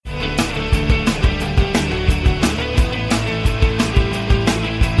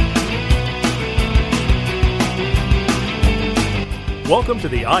Welcome to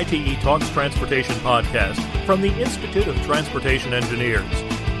the ITE Talks Transportation podcast from the Institute of Transportation Engineers.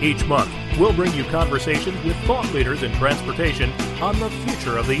 Each month, we'll bring you conversations with thought leaders in transportation on the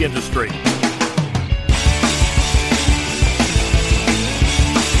future of the industry.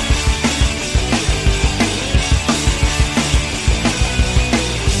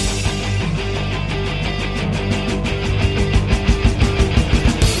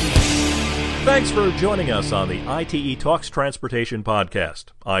 Thanks for joining us on the ITE Talks Transportation podcast.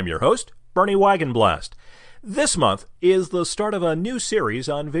 I'm your host, Bernie Wagenblast. This month is the start of a new series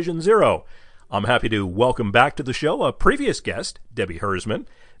on Vision Zero. I'm happy to welcome back to the show a previous guest, Debbie Hersman.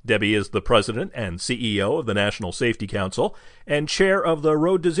 Debbie is the president and CEO of the National Safety Council and chair of the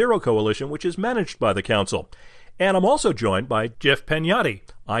Road to Zero Coalition, which is managed by the council. And I'm also joined by Jeff Pagnotti,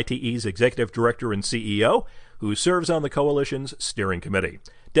 ITE's executive director and CEO, who serves on the coalition's steering committee.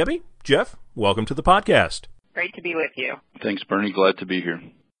 Debbie, Jeff, welcome to the podcast. Great to be with you. Thanks, Bernie. Glad to be here.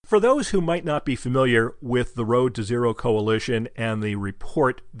 For those who might not be familiar with the Road to Zero Coalition and the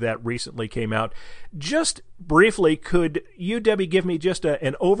report that recently came out, just briefly, could you, Debbie, give me just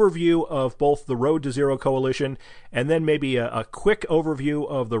an overview of both the Road to Zero Coalition and then maybe a quick overview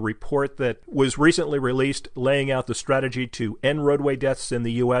of the report that was recently released laying out the strategy to end roadway deaths in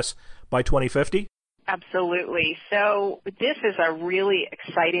the U.S. by 2050? Absolutely. So this is a really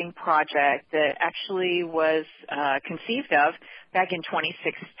exciting project that actually was conceived of back in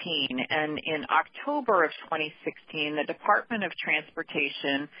 2016. And in October of 2016, the Department of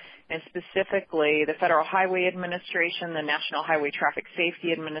Transportation, and specifically the Federal Highway Administration, the National Highway Traffic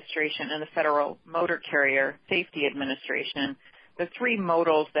Safety Administration, and the Federal Motor Carrier Safety Administration, the three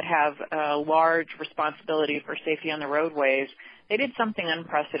modals that have a large responsibility for safety on the roadways, they did something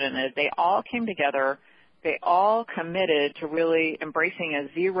unprecedented. They all came together. They all committed to really embracing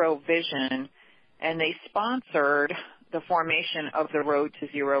a zero vision, and they sponsored the formation of the Road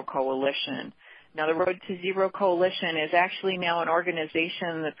to Zero Coalition. Now, the Road to Zero Coalition is actually now an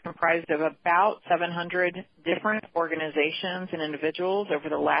organization that's comprised of about 700 different organizations and individuals over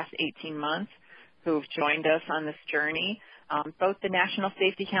the last 18 months who've joined us on this journey. Both the National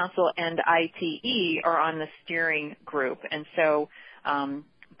Safety Council and ITE are on the steering group. And so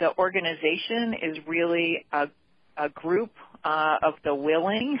the organization is really a group of the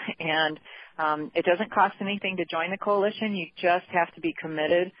willing, and it doesn't cost anything to join the coalition. You just have to be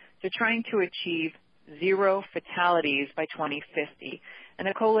committed to trying to achieve zero fatalities by 2050. And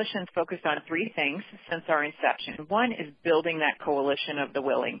the coalition's focused on three things since our inception. One is building that coalition of the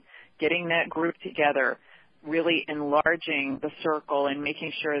willing, getting that group together, really enlarging the circle and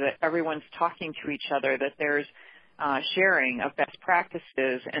making sure that everyone's talking to each other, that there's sharing of best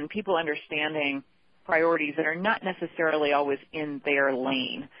practices and people understanding priorities that are not necessarily always in their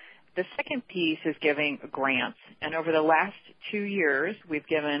lane. The second piece is giving grants. And over the last 2 years, we've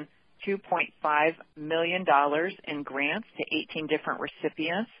given $2.5 million in grants to 18 different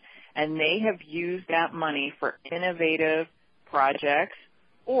recipients, and they have used that money for innovative projects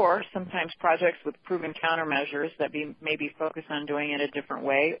or sometimes projects with proven countermeasures that maybe focus on doing it a different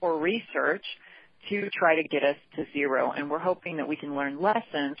way, or research to try to get us to zero. And we're hoping that we can learn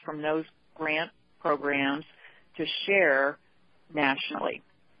lessons from those grant programs to share nationally.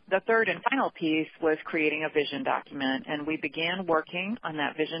 The third and final piece was creating a vision document, and we began working on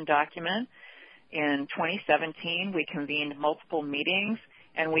that vision document in 2017. We convened multiple meetings,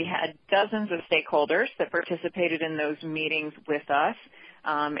 and we had dozens of stakeholders that participated in those meetings with us.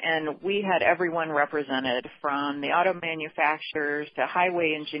 And we had everyone represented, from the auto manufacturers to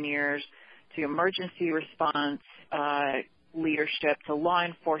highway engineers to emergency response leadership to law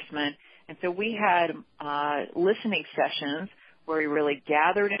enforcement. And so we had listening sessions where we really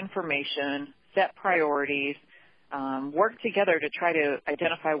gathered information, set priorities, worked together to try to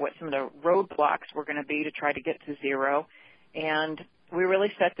identify what some of the roadblocks were going to be to try to get to zero. And we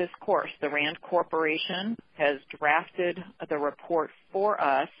really set this course. The RAND Corporation has drafted the report for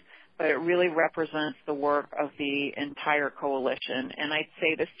us, but it really represents the work of the entire coalition. And I'd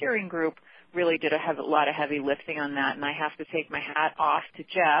say the steering group really did a lot of heavy lifting on that, and I have to take my hat off to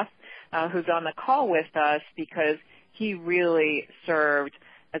Jeff, who's on the call with us, because he really served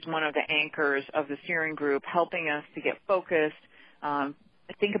as one of the anchors of the steering group, helping us to get focused,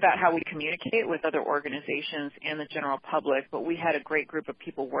 think about how we communicate with other organizations and the general public. But we had a great group of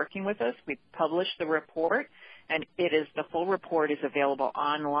people working with us. We published the report, and the full report is available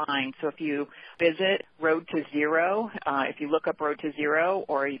online. So if you visit Road to Zero, if you look up Road to Zero,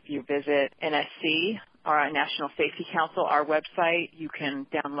 or if you visit NSC, our National Safety Council, our website, you can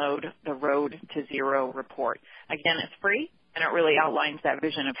download the Road to Zero report. Again, it's free, and it really outlines that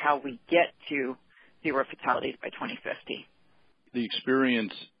vision of how we get to zero fatalities by 2050. The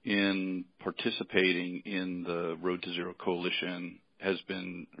experience in participating in the Road to Zero Coalition has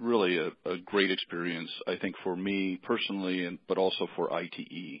been really a great experience, I think, for me personally, but also for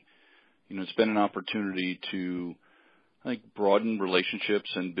ITE. It's been an opportunity to, I think, broaden relationships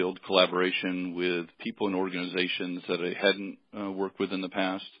and build collaboration with people and organizations that I hadn't worked with in the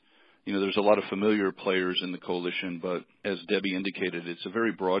past. There's a lot of familiar players in the coalition, but as Debbie indicated, it's a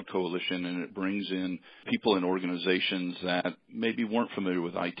very broad coalition, and it brings in people and organizations that maybe weren't familiar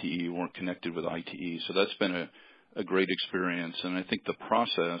with ITE, weren't connected with ITE. So that's been a great experience. And I think the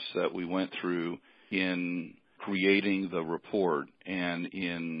process that we went through in creating the report and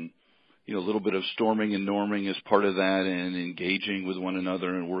in a little bit of storming and norming as part of that, and engaging with one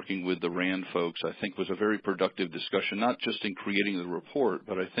another and working with the RAND folks, I think was a very productive discussion, not just in creating the report,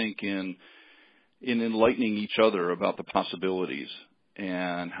 but I think in enlightening each other about the possibilities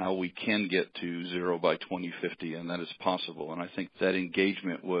and how we can get to zero by 2050, and that is possible. And I think that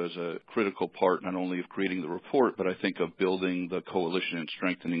engagement was a critical part not only of creating the report, but I think of building the coalition and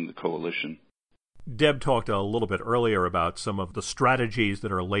strengthening the coalition. Deb talked a little bit earlier about some of the strategies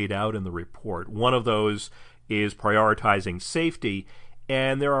that are laid out in the report. One of those is prioritizing safety,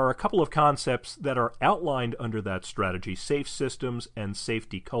 and there are a couple of concepts that are outlined under that strategy: safe systems and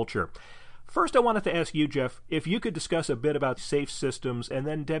safety culture. First, I wanted to ask you, Jeff, if you could discuss a bit about safe systems, and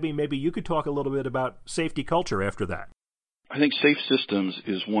then, Debbie, maybe you could talk a little bit about safety culture after that. I think safe systems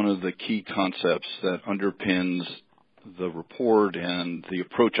is one of the key concepts that underpins the report and the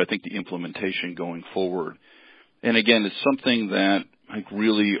approach, I think, the implementation going forward. And again, it's something that I think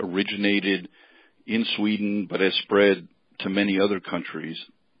really originated in Sweden, but has spread to many other countries.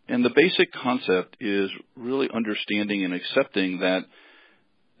 And the basic concept is really understanding and accepting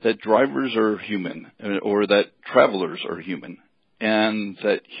that drivers are human, or that travelers are human, and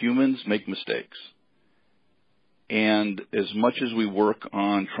that humans make mistakes. And as much as we work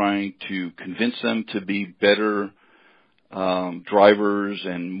on trying to convince them to be better drivers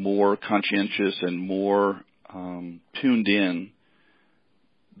and more conscientious and more tuned in,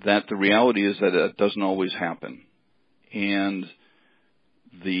 that the reality is that it doesn't always happen. And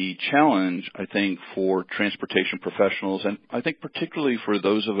the challenge, I think, for transportation professionals, and I think particularly for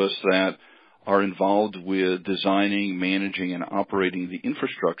those of us that are involved with designing, managing, and operating the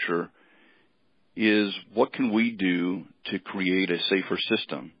infrastructure, is what can we do to create a safer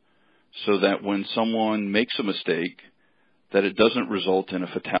system so that when someone makes a mistake, that it doesn't result in a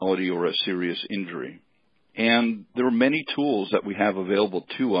fatality or a serious injury. And there are many tools that we have available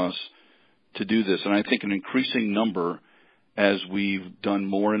to us to do this, and I think an increasing number as we've done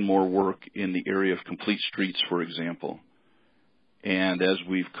more and more work in the area of complete streets, for example. And as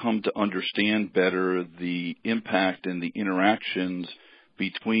we've come to understand better the impact and the interactions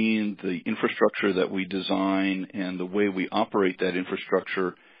between the infrastructure that we design and the way we operate that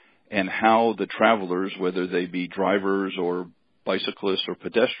infrastructure, and how the travelers, whether they be drivers or bicyclists or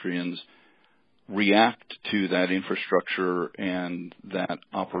pedestrians, react to that infrastructure and that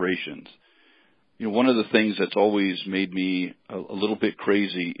operations. One of the things that's always made me a little bit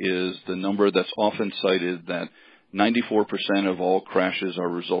crazy is the number that's often cited, that 94% of all crashes are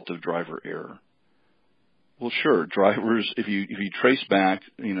a result of driver error. Well, sure, drivers, if you trace back,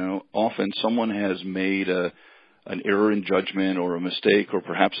 often someone has made an error in judgment or a mistake, or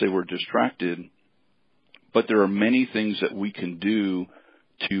perhaps they were distracted. But there are many things that we can do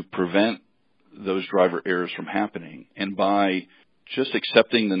to prevent those driver errors from happening. And by just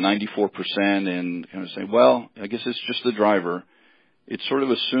accepting the 94% and kind of saying, well, I guess it's just the driver, it sort of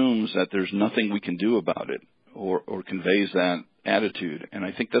assumes that there's nothing we can do about it, or conveys that attitude. And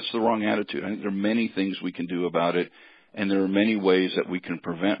I think that's the wrong attitude. I think there are many things we can do about it, and there are many ways that we can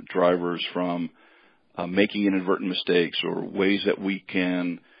prevent drivers from making inadvertent mistakes, or ways that we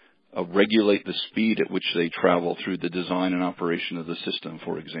can regulate the speed at which they travel through the design and operation of the system,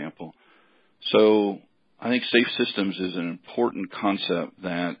 for example. So I think safe systems is an important concept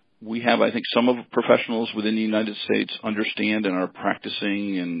that we have, I think, some of the professionals within the United States understand and are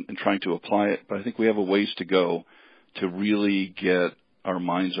practicing and trying to apply it, but I think we have a ways to go to really get our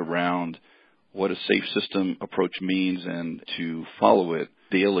minds around what a safe system approach means, and to follow it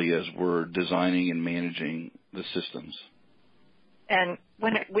daily as we're designing and managing the systems. And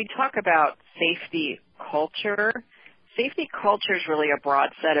when we talk about safety culture is really a broad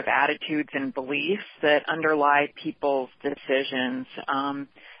set of attitudes and beliefs that underlie people's decisions.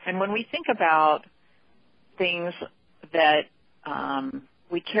 And when we think about things that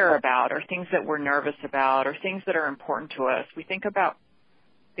we care about, or things that we're nervous about, or things that are important to us, we think about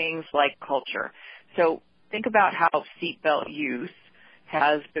things like culture. So think about how seatbelt use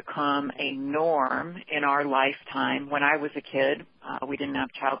has become a norm in our lifetime. When I was a kid, we didn't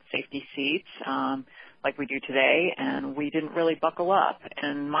have child safety seats like we do today, and we didn't really buckle up.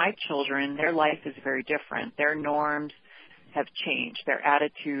 And my children, their life is very different. Their norms have changed. Their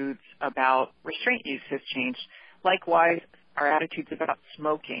attitudes about restraint use has changed. Likewise, our attitudes about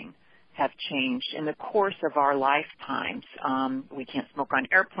smoking have changed in the course of our lifetimes. We can't smoke on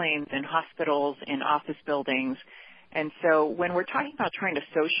airplanes, in hospitals, in office buildings. And so when we're talking about trying to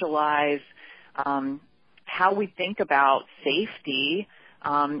socialize how we think about safety,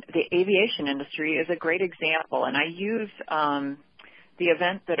 the aviation industry is a great example. And I use the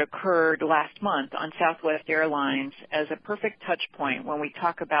event that occurred last month on Southwest Airlines as a perfect touch point when we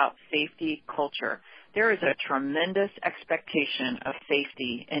talk about safety culture. There is a tremendous expectation of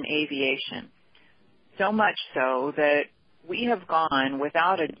safety in aviation, so much so that we have gone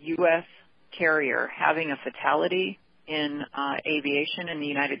without a U.S. carrier having a fatality in aviation in the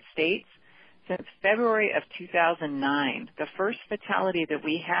United States since February of 2009. The first fatality that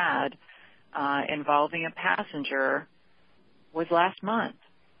we had involving a passenger was last month.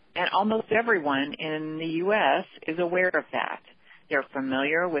 And almost everyone in the U.S. is aware of that. They're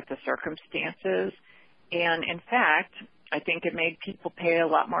familiar with the circumstances. And in fact, I think it made people pay a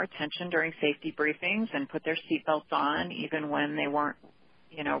lot more attention during safety briefings and put their seatbelts on even when they weren't,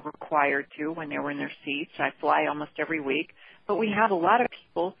 required to, when they were in their seats. I fly almost every week. But we have a lot of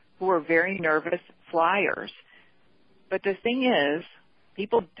people who are very nervous flyers. But the thing is,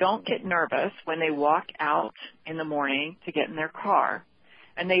 people don't get nervous when they walk out in the morning to get in their car.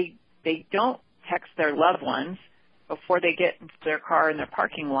 And they don't text their loved ones before they get into their car in their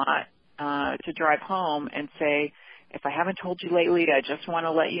parking lot to drive home and say, if I haven't told you lately, I just want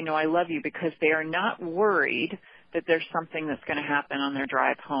to let you know I love you, because they are not worried that there's something that's going to happen on their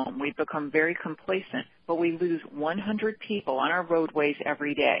drive home. We've become very complacent, but we lose 100 people on our roadways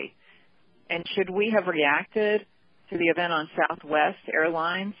every day. And should we have reacted to the event on Southwest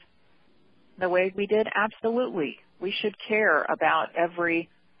Airlines the way we did? Absolutely. We should care about every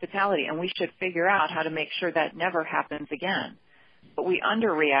fatality, and we should figure out how to make sure that never happens again. But we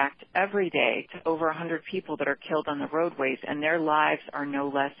underreact every day to over 100 people that are killed on the roadways, and their lives are no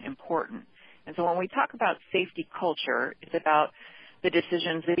less important. And so when we talk about safety culture, it's about the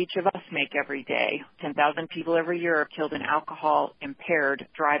decisions that each of us make every day. 10,000 people every year are killed in alcohol-impaired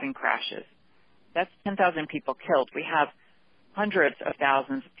driving crashes. That's 10,000 people killed. We have hundreds of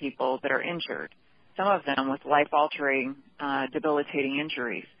thousands of people that are injured, some of them with life-altering, debilitating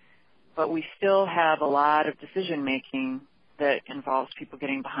injuries. But we still have a lot of decision-making that involves people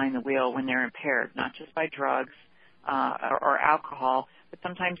getting behind the wheel when they're impaired, not just by drugs or alcohol, but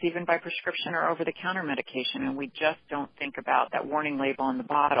sometimes even by prescription or over-the-counter medication. And we just don't think about that warning label on the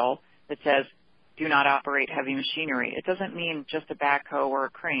bottle that says, do not operate heavy machinery. It doesn't mean just a backhoe or a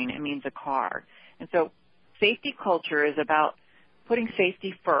crane. It means a car. And so safety culture is about putting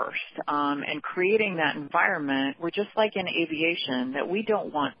safety first and creating that environment where, just like in aviation, that we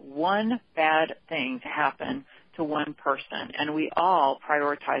don't want one bad thing to happen to one person. And we all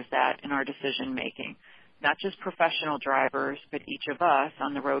prioritize that in our decision making, not just professional drivers, but each of us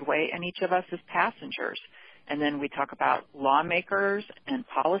on the roadway and each of us as passengers. And then we talk about lawmakers and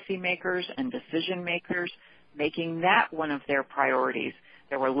policymakers and decision makers making that one of their priorities.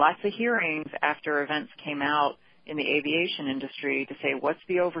 There were lots of hearings after events came out in the aviation industry to say, what's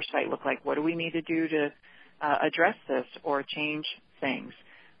the oversight look like? What do we need to do to address this or change things?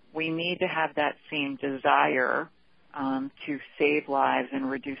 We need to have that same desire to save lives and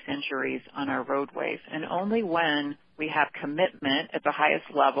reduce injuries on our roadways. And only when we have commitment at the highest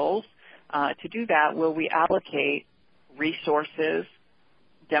levels to do that will we allocate resources,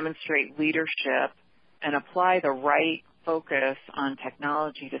 demonstrate leadership, and apply the right focus on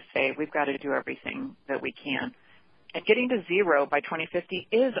technology to say we've got to do everything that we can. And getting to zero by 2050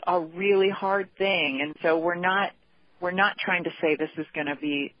 is a really hard thing. And so we're not trying to say this is going to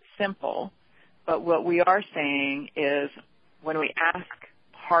be simple, but what we are saying is when we ask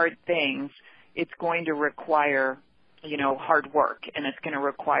hard things, it's going to require, hard work, and it's going to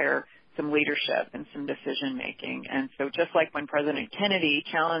require some leadership and some decision making. And so just like when President Kennedy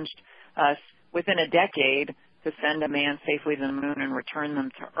challenged us within a decade to send a man safely to the moon and return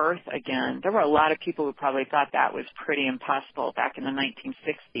them to Earth again, there were a lot of people who probably thought that was pretty impossible back in the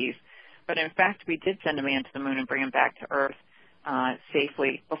 1960s. But in fact, we did send a man to the moon and bring him back to Earth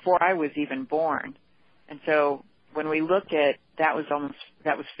safely before I was even born. And so when we look at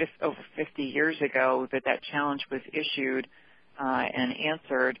over 50 years ago that challenge was issued and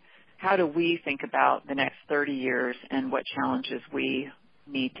answered, how do we think about the next 30 years and what challenges we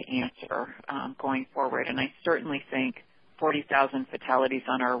need to answer going forward? And I certainly think 40,000 fatalities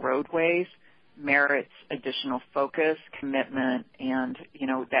on our roadways merits additional focus, commitment, and,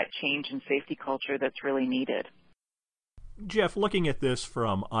 that change in safety culture that's really needed. Jeff, looking at this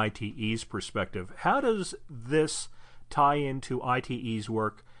from ITE's perspective, how does this tie into ITE's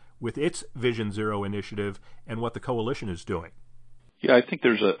work with its Vision Zero initiative and what the coalition is doing? Yeah, I think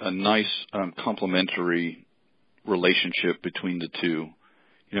there's a nice complementary relationship between the two.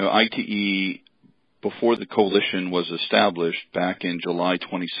 ITE, before the coalition was established back in July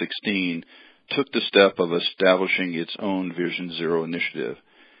 2016, took the step of establishing its own Vision Zero initiative.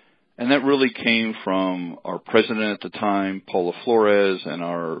 And that really came from our president at the time, Paula Flores, and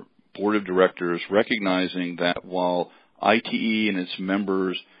our board of directors recognizing that while ITE and its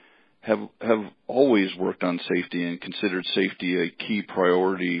members have always worked on safety and considered safety a key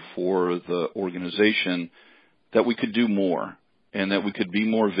priority for the organization, that we could do more and that we could be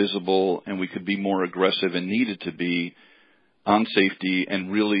more visible and we could be more aggressive and needed to be on safety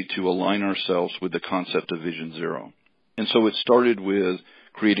and really to align ourselves with the concept of Vision Zero. And so it started with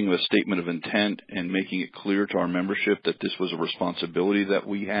creating a statement of intent and making it clear to our membership that this was a responsibility that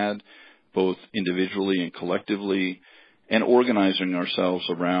we had, both individually and collectively, and organizing ourselves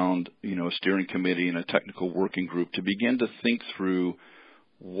around, a steering committee and a technical working group to begin to think through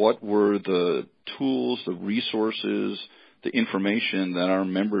what were the tools, the resources, the information that our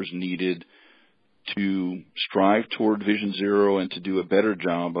members needed to strive toward Vision Zero and to do a better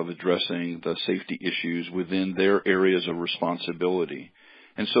job of addressing the safety issues within their areas of responsibility.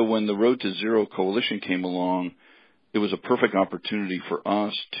 And so when the Road to Zero Coalition came along, it was a perfect opportunity for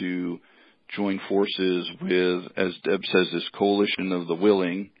us to join forces with, as Deb says, this coalition of the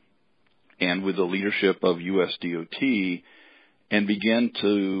willing and with the leadership of USDOT and begin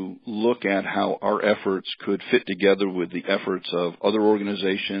to look at how our efforts could fit together with the efforts of other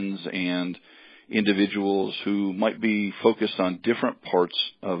organizations and individuals who might be focused on different parts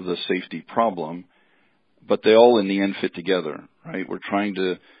of the safety problem, but they all in the end fit together, right? We're trying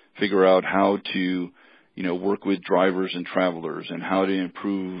to figure out how to work with drivers and travelers and how to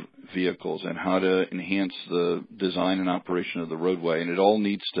improve vehicles and how to enhance the design and operation of the roadway. And it all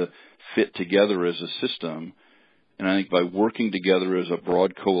needs to fit together as a system. And I think by working together as a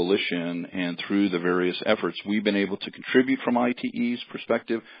broad coalition and through the various efforts we've been able to contribute from ITE's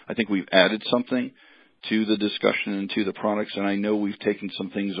perspective, I think we've added something to the discussion and to the products. And I know we've taken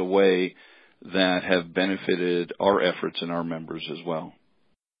some things away that have benefited our efforts and our members as well.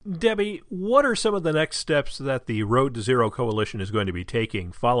 Debbie, what are some of the next steps that the Road to Zero Coalition is going to be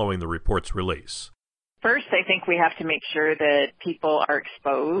taking following the report's release? First, I think we have to make sure that people are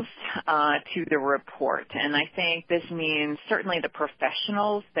exposed to the report. And I think this means certainly the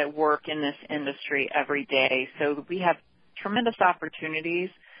professionals that work in this industry every day. So we have tremendous opportunities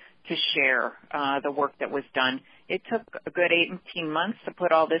to share the work that was done. It took a good 18 months to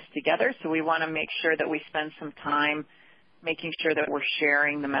put all this together, so we want to make sure that we spend some time making sure that we're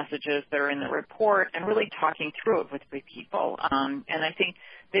sharing the messages that are in the report and really talking through it with people. And I think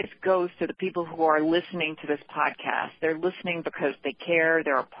this goes to the people who are listening to this podcast. They're listening because they care,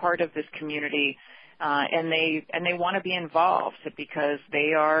 they're a part of this community, and they want to be involved because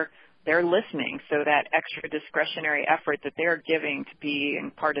they're listening. So that extra discretionary effort that they're giving to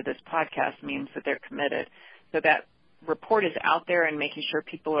being part of this podcast means that they're committed. So that report is out there and making sure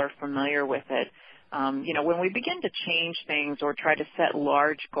people are familiar with it. When we begin to change things or try to set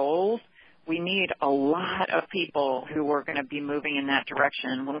large goals, we need a lot of people who are going to be moving in that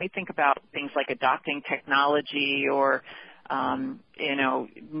direction. When we think about things like adopting technology or,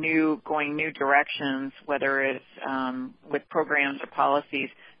 going new directions, whether it's with programs or policies,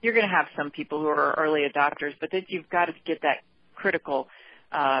 you're going to have some people who are early adopters, but then you've got to get that critical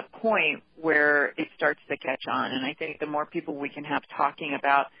point where it starts to catch on. And I think the more people we can have talking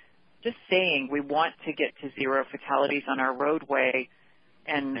about just saying we want to get to zero fatalities on our roadway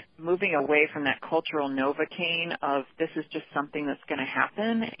and moving away from that cultural Novocaine of this is just something that's going to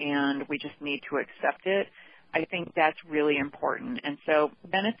happen and we just need to accept it, I think that's really important. And so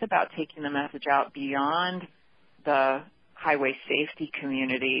then it's about taking the message out beyond the highway safety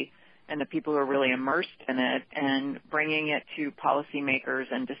community and the people who are really immersed in it and bringing it to policymakers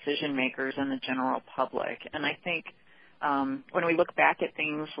and decision makers and the general public. And I think when we look back at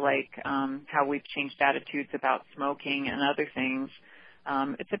things like how we've changed attitudes about smoking and other things,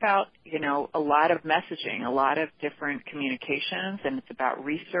 it's about, a lot of messaging, a lot of different communications, and it's about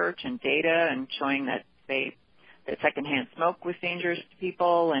research and data and showing that secondhand smoke was dangerous to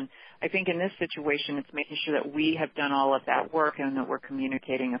people. And I think in this situation, it's making sure that we have done all of that work and that we're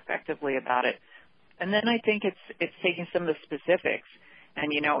communicating effectively about it. And then I think it's taking some of the specifics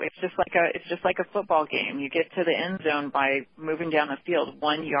And it's just like a football game. You get to the end zone by moving down the field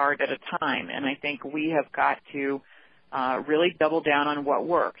 1 yard at a time. And I think we have got to really double down on what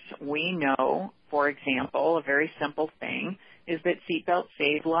works. We know, for example, a very simple thing is that seatbelts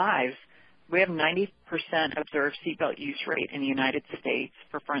save lives. We have 90% observed seatbelt use rate in the United States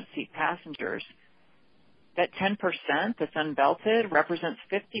for front seat passengers. That 10% that's unbelted represents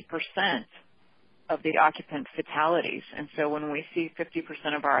 50% of the occupant fatalities. And so when we see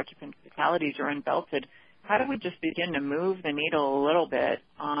 50% of our occupant fatalities are unbelted, how do we just begin to move the needle a little bit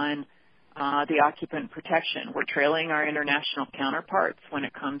on the occupant protection? We're trailing our international counterparts when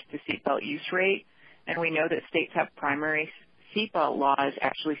it comes to seatbelt use rate, and we know that states have primary seatbelt laws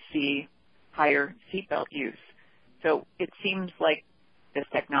actually see higher seatbelt use. So it seems like this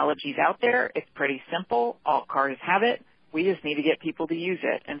technology's out there. It's pretty simple. All cars have it. We just need to get people to use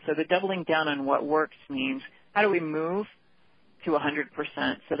it. And so the doubling down on what works means how do we move to 100%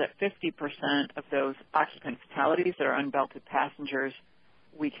 so that 50% of those occupant fatalities that are unbelted passengers,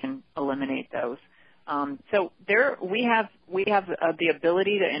 we can eliminate those. So we have the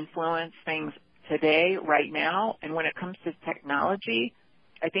ability to influence things today, right now. And when it comes to technology,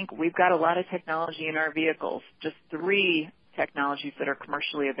 I think we've got a lot of technology in our vehicles. Just 3 technologies that are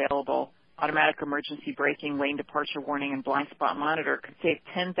commercially available: automatic emergency braking, lane departure warning, and blind spot monitor could save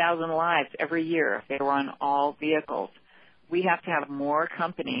 10,000 lives every year if they were on all vehicles. We have to have more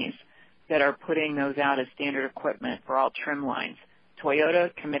companies that are putting those out as standard equipment for all trim lines.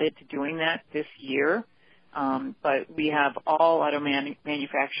 Toyota committed to doing that this year, but we have all auto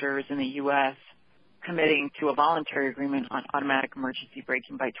manufacturers in the U.S. committing to a voluntary agreement on automatic emergency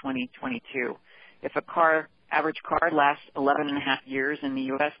braking by 2022. If average car lasts 11 and a half years in the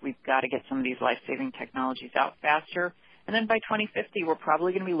U.S., we've got to get some of these life-saving technologies out faster. And then by 2050, we're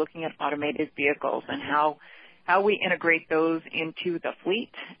probably going to be looking at automated vehicles and how we integrate those into the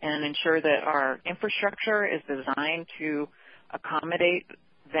fleet and ensure that our infrastructure is designed to accommodate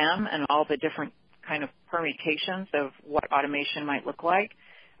them and all the different kind of permutations of what automation might look like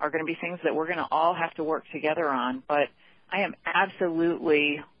are going to be things that we're going to all have to work together on. But I am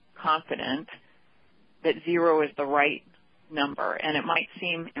absolutely confident that 0 is the right number. And it might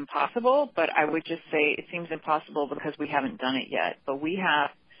seem impossible, but I would just say it seems impossible because we haven't done it yet. But we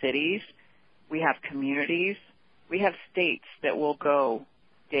have cities, we have communities, we have states that will go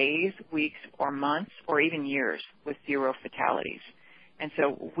days, weeks, or months, or even years with 0 fatalities. And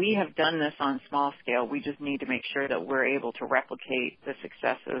so we have done this on small scale. We just need to make sure that we're able to replicate the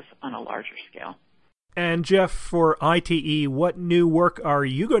successes on a larger scale. And Jeff, for ITE, what new work are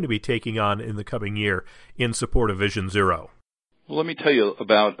you going to be taking on in the coming year in support of Vision Zero? Well, let me tell you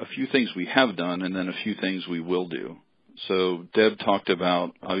about a few things we have done and then a few things we will do. So Deb talked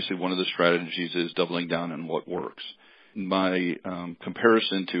about, obviously, one of the strategies is doubling down on what works. My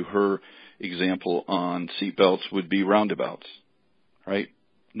comparison to her example on seatbelts would be roundabouts, right?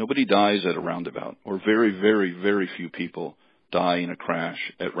 Nobody dies at a roundabout, or very, very, very few people die in a crash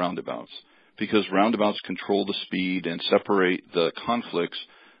at roundabouts, because roundabouts control the speed and separate the conflicts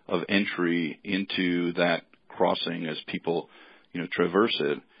of entry into that crossing as people, traverse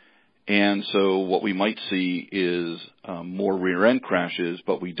it. And so what we might see is more rear-end crashes,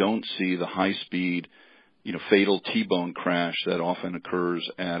 but we don't see the high-speed, fatal T-bone crash that often occurs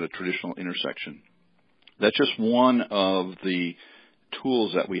at a traditional intersection. That's just one of the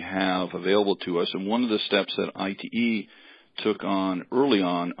tools that we have available to us, and one of the steps that ITE took on early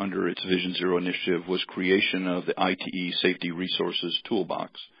on under its Vision Zero initiative was creation of the ITE Safety Resources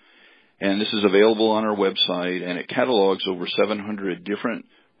Toolbox. And this is available on our website, and it catalogs over 700 different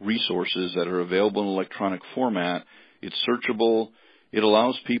resources that are available in electronic format. It's searchable. It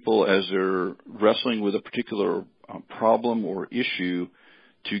allows people, as they're wrestling with a particular problem or issue,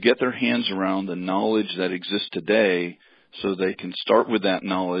 to get their hands around the knowledge that exists today so they can start with that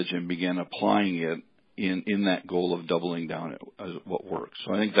knowledge and begin applying it in that goal of doubling down at what works.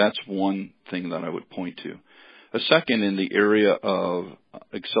 So I think that's one thing that I would point to. A second, in the area of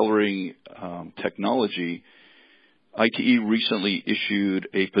accelerating technology, ITE recently issued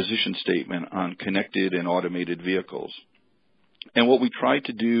a position statement on connected and automated vehicles. And what we tried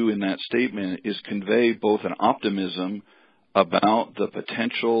to do in that statement is convey both an optimism about the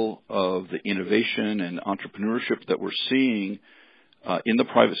potential of the innovation and entrepreneurship that we're seeing in the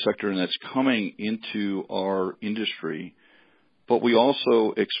private sector and that's coming into our industry. But we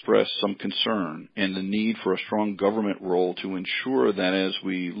also express some concern and the need for a strong government role to ensure that as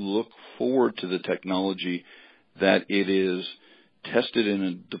we look forward to the technology, that it is tested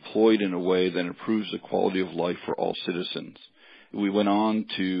and deployed in a way that improves the quality of life for all citizens. We went on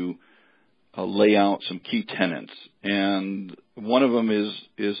to lay out some key tenets, and one of them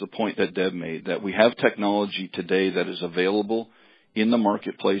is the point that Deb made, that we have technology today that is available in the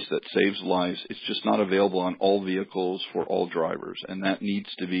marketplace that saves lives. It's just not available on all vehicles for all drivers, and that needs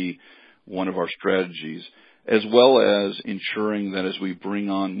to be one of our strategies, as well as ensuring that as we bring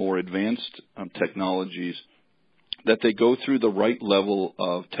on more advanced technologies, that they go through the right level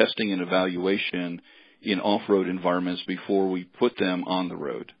of testing and evaluation in off-road environments before we put them on the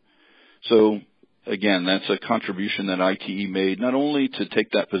road. So again, that's a contribution that ITE made, not only to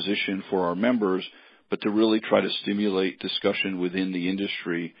take that position for our members, but to really try to stimulate discussion within the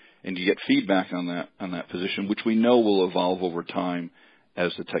industry and to get feedback on that position, which we know will evolve over time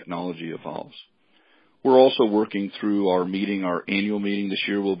as the technology evolves. We're also working through our annual meeting this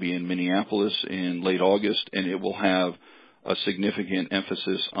year will be in Minneapolis in late August, and it will have a significant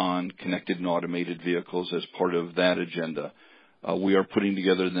emphasis on connected and automated vehicles as part of that agenda. We are putting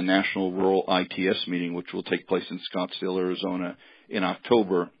together the National Rural ITS meeting, which will take place in Scottsdale, Arizona in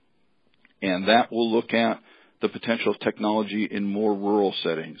October, and that will look at the potential of technology in more rural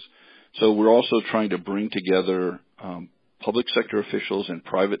settings. So we're also trying to bring together public sector officials and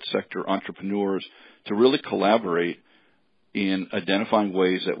private sector entrepreneurs to really collaborate in identifying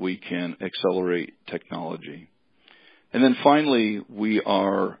ways that we can accelerate technology. And then finally, we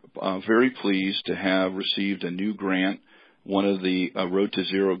are very pleased to have received a new grant, one of the Road to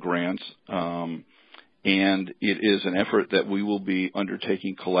Zero grants, and it is an effort that we will be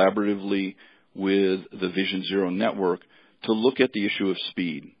undertaking collaboratively with the Vision Zero Network to look at the issue of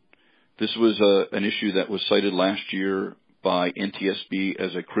speed. This was an issue that was cited last year by NTSB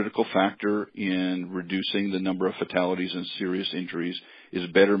as a critical factor in reducing the number of fatalities and serious injuries, is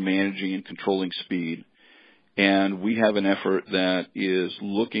better managing and controlling speed. And we have an effort that is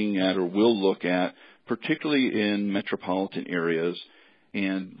looking at, or will look at, particularly in metropolitan areas,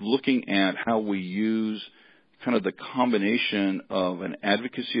 and looking at how we use kind of the combination of an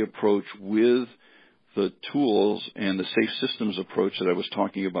advocacy approach with the tools and the safe systems approach that I was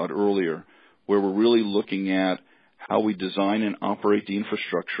talking about earlier, where we're really looking at how we design and operate the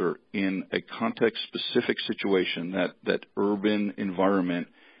infrastructure in a context-specific situation, that urban environment,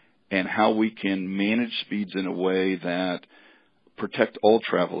 and how we can manage speeds in a way that protect all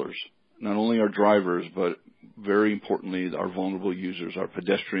travelers, not only our drivers, but very importantly, our vulnerable users, our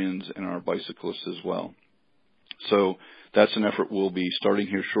pedestrians and our bicyclists as well. So that's an effort we'll be starting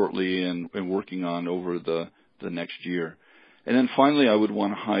here shortly and working on over the next year. And then finally, I would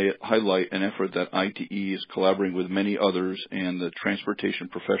want to highlight an effort that ITE is collaborating with many others and the Transportation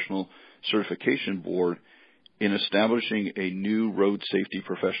Professional Certification Board in establishing a new road safety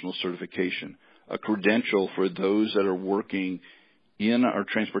professional certification, a credential for those that are working in our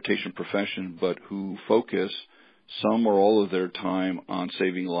transportation profession but who focus some or all of their time on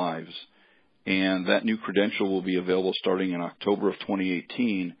saving lives. And that new credential will be available starting in October of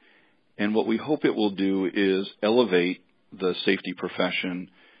 2018. And what we hope it will do is elevate the safety profession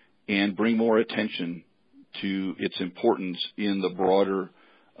and bring more attention to its importance in the broader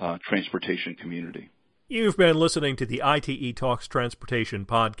transportation community. You've been listening to the ITE Talks Transportation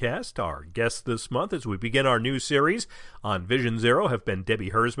podcast. Our guests this month as we begin our new series on Vision Zero have been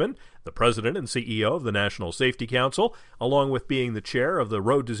Debbie Hersman, the president and CEO of the National Safety Council, along with being the chair of the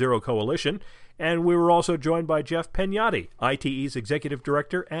Road to Zero Coalition. And we were also joined by Jeff Pagnotti, ITE's executive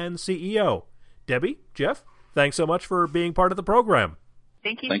director and CEO. Debbie, Jeff, thanks so much for being part of the program.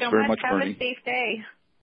 Thank you Thanks so very much. much, Have Bernie. a safe day.